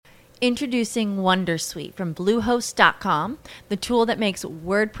Introducing Wondersuite from Bluehost.com, the tool that makes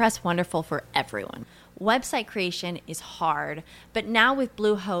WordPress wonderful for everyone. Website creation is hard, but now with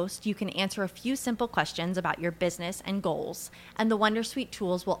Bluehost, you can answer a few simple questions about your business and goals, and the Wondersuite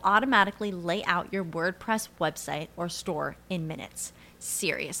tools will automatically lay out your WordPress website or store in minutes.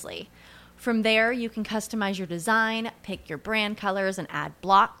 Seriously. From there, you can customize your design, pick your brand colors, and add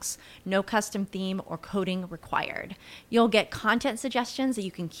blocks. No custom theme or coding required. You'll get content suggestions that you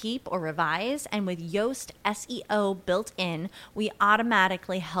can keep or revise, and with Yoast SEO built in, we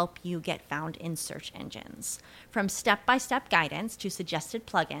automatically help you get found in search engines. From step-by-step guidance to suggested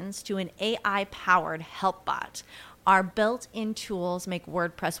plugins to an AI-powered help bot, our built-in tools make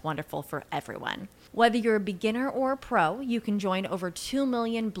WordPress wonderful for everyone. Whether you're a beginner or a pro, you can join over 2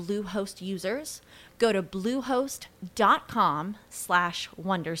 million Bluehost users. Go to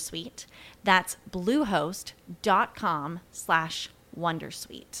bluehost.com/wondersuite. That's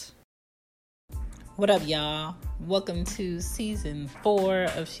bluehost.com/wondersuite. What up, y'all? Welcome to season 4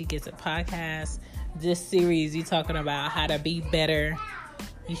 of She Gets It podcast. This series, you talking about how to be better.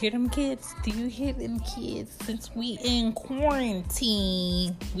 You hear them kids? Do you hear them kids? Since we in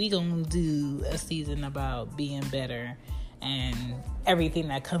quarantine, we gonna do a season about being better and everything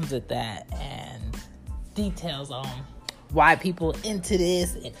that comes with that, and details on why people into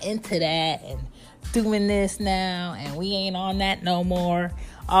this and into that and doing this now and we ain't on that no more.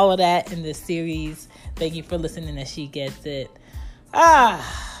 All of that in this series. Thank you for listening to She Gets It.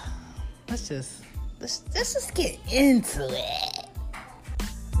 Let's just get into it.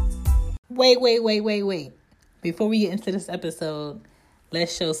 Wait. Before we get into this episode,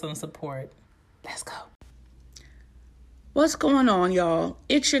 let's show some support. Let's go. What's going on, y'all?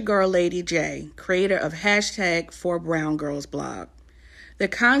 It's your girl, Lady J, creator of #4BrownGirls blog. The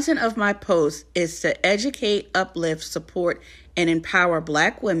content of my post is to educate, uplift, support, and empower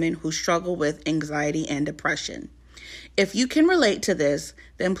Black women who struggle with anxiety and depression. If you can relate to this,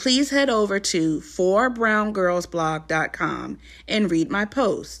 then please head over to 4browngirlsblog.com and read my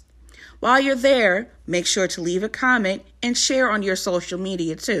post. While you're there, make sure to leave a comment and share on your social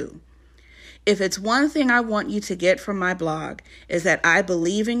media too. If it's one thing I want you to get from my blog, is that I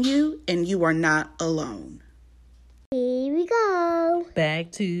believe in you and you are not alone. Here we go.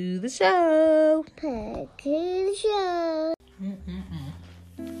 Back to the show.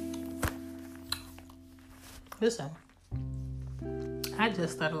 Listen, I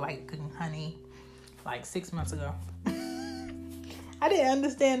just started liking honey like 6 months ago. I didn't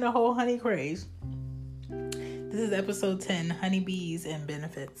understand the whole honey craze. This is episode 10, honeybees and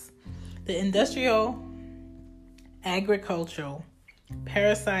benefits. The industrial, agricultural,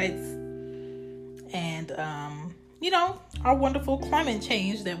 parasites, and, our wonderful climate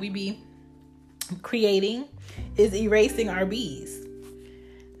change that we be creating is erasing our bees.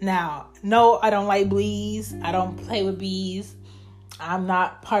 Now, no, I don't like bees. I don't play with bees. I'm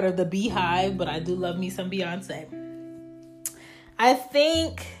not part of the beehive, but I do love me some Beyonce. I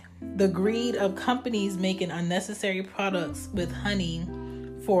think the greed of companies making unnecessary products with honey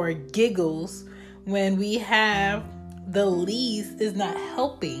for giggles when we have the least is not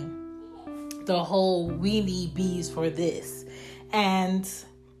helping the whole we need bees for this. And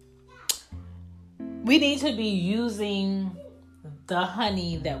we need to be using the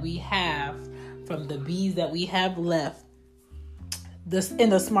honey that we have from the bees that we have left in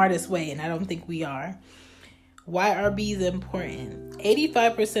the smartest way, and I don't think we are. Why are bees important?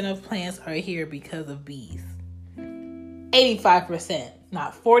 85% of plants are here because of bees. 85%.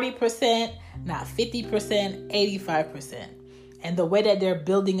 Not 40%, not 50%, 85%. And the way that they're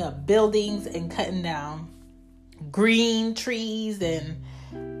building up buildings and cutting down green trees and,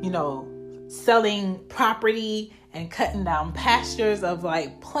 selling property and cutting down pastures of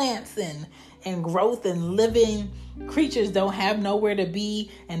like plants and growth and living creatures don't have nowhere to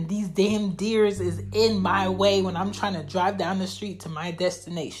be, and these damn deers is in my way when I'm trying to drive down the street to my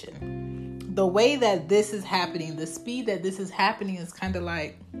destination. The way that this is happening, the speed that this is happening is kind of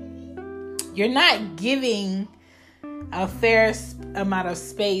like you're not giving a fair amount of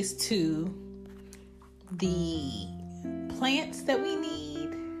space to the plants that we need,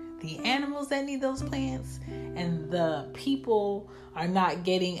 the animals that need those plants, and the people are not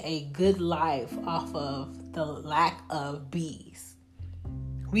getting a good life off of the lack of bees.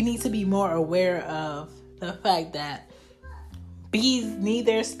 We need to be more aware of the fact that bees need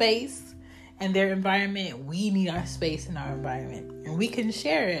their space and their environment. We need our space and our environment, and we can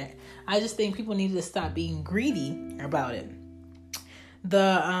share it. I just think people need to stop being greedy about it.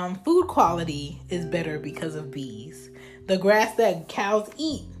 The food quality is better because of bees. The grass that cows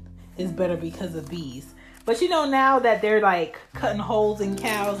eat is better because of bees. But now that they're like cutting holes in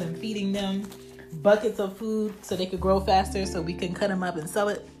cows and feeding them buckets of food so they could grow faster so we can cut them up and sell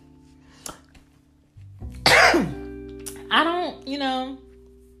it.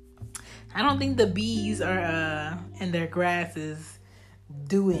 I don't think the bees are and their grass is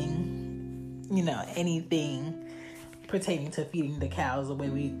doing, anything pertaining to feeding the cows the way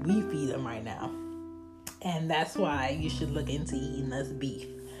we feed them right now. And that's why you should look into eating this beef.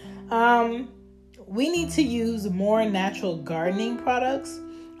 We need to use more natural gardening products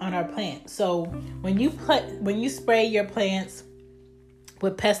on our plants. So when you spray your plants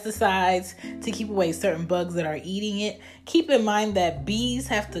with pesticides to keep away certain bugs that are eating it, keep in mind that bees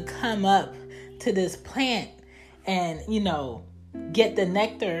have to come up to this plant and, get the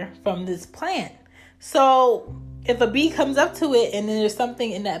nectar from this plant. So if a bee comes up to it and then there's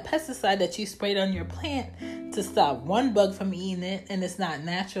something in that pesticide that you sprayed on your plant to stop one bug from eating it, and it's not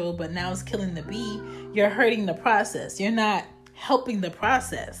natural, but now it's killing the bee, you're hurting the process. You're not helping the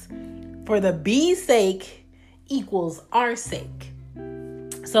process. For the bee's sake equals our sake.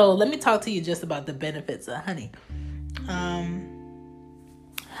 So let me talk to you just about the benefits of honey.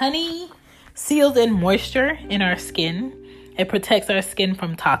 Honey seals in moisture in our skin. It protects our skin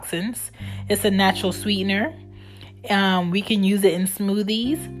from toxins. It's a natural sweetener. We can use it in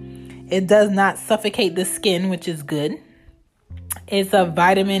smoothies. It does not suffocate the skin, which is good. It's a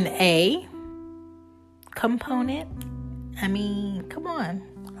vitamin A component. I mean, come on.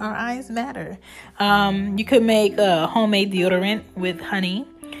 Our eyes matter. You could make a homemade deodorant with honey.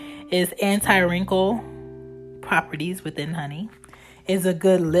 It's anti-wrinkle properties within honey. It's a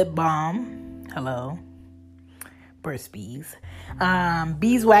good lip balm. Hello. Burst bees.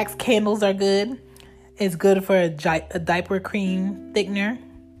 Beeswax candles are good. It's good for a diaper cream thickener.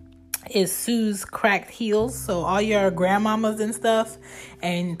 It soothes cracked heels. So all your grandmamas and stuff,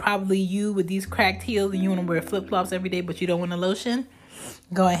 and probably you with these cracked heels and you want to wear flip-flops every day but you don't want a lotion,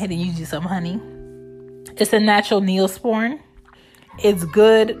 go ahead and use you some honey. It's a natural neosporin. It's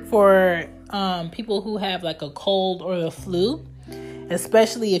good for people who have like a cold or the flu,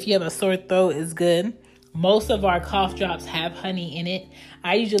 especially if you have a sore throat. It's good. Most of our cough drops have honey in it.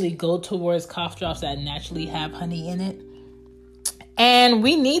 I usually go towards cough drops that naturally have honey in it. And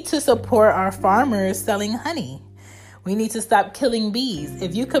we need to support our farmers selling honey. We need to stop killing bees.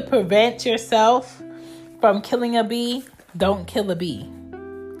 If you could prevent yourself from killing a bee, don't kill a bee.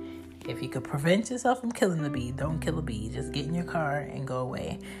 If you could prevent yourself from killing the bee, don't kill a bee. Just get in your car and go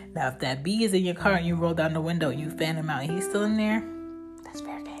away. Now, if that bee is in your car and you roll down the window and you fan him out and he's still in there, that's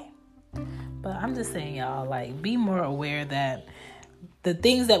fair game. But I'm just saying, y'all, like, be more aware that the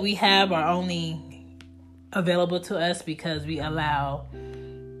things that we have are only available to us because we allow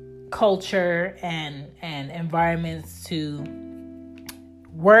culture and environments to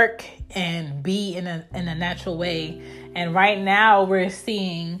work and be in a natural way. And right now we're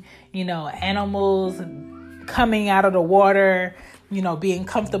seeing, animals coming out of the water, being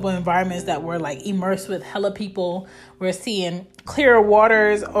comfortable environments that were like immersed with hella people. We're seeing clearer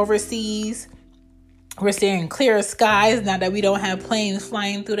waters overseas. We're seeing clearer skies now that we don't have planes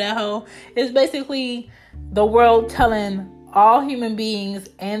flying through that hole. It's basically the world telling all human beings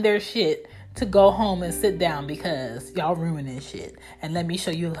and their shit to go home and sit down because y'all ruining shit. And let me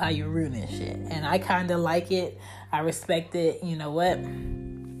show you how you're ruining shit. And I kind of like it. I respect it. You know what?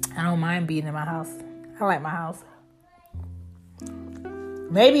 I don't mind being in my house. I like my house.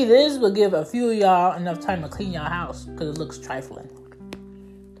 Maybe this will give a few of y'all enough time to clean your house because it looks trifling.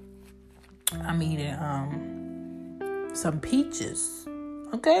 I'm eating some peaches.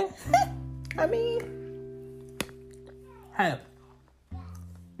 Okay? I mean, hey,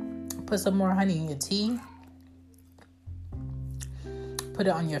 put some more honey in your tea. Put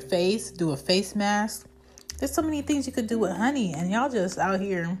it on your face. Do a face mask. There's so many things you could do with honey, and y'all just out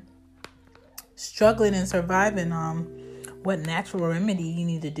here struggling and surviving what natural remedy you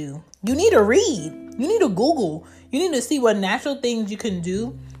need to do. You need to read. You need to Google. You need to see what natural things you can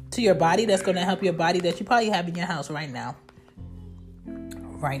do to your body that's going to help your body that you probably have in your house right now.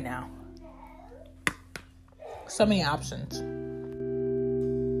 Right now. So many options.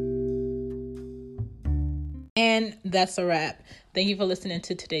 And that's a wrap. Thank you for listening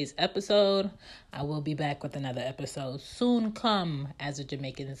to today's episode. I will be back with another episode soon come, as a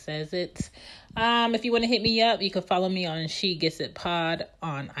Jamaican says it. If you want to hit me up, you can follow me on She Gets It Pod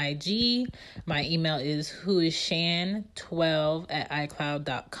on IG. My email is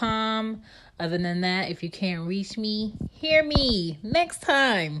whoisshan12@icloud.com. Other than that, if you can't reach me, hear me next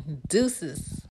time. Deuces.